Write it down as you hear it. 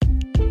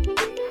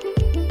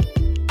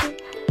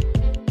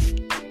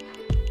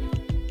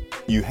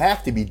You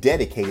have to be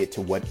dedicated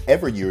to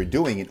whatever you're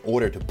doing in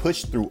order to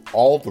push through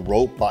all the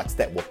roadblocks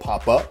that will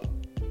pop up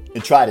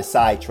and try to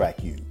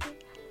sidetrack you.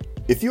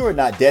 If you are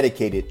not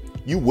dedicated,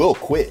 you will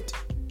quit.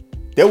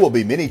 There will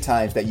be many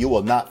times that you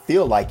will not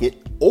feel like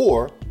it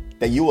or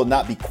that you will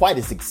not be quite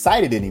as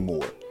excited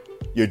anymore.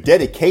 Your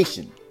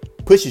dedication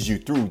pushes you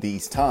through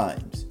these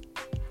times.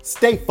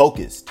 Stay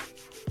focused.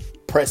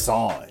 Press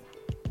on.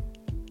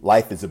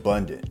 Life is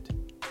abundant.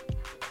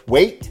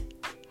 Wait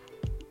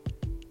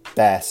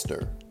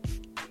faster.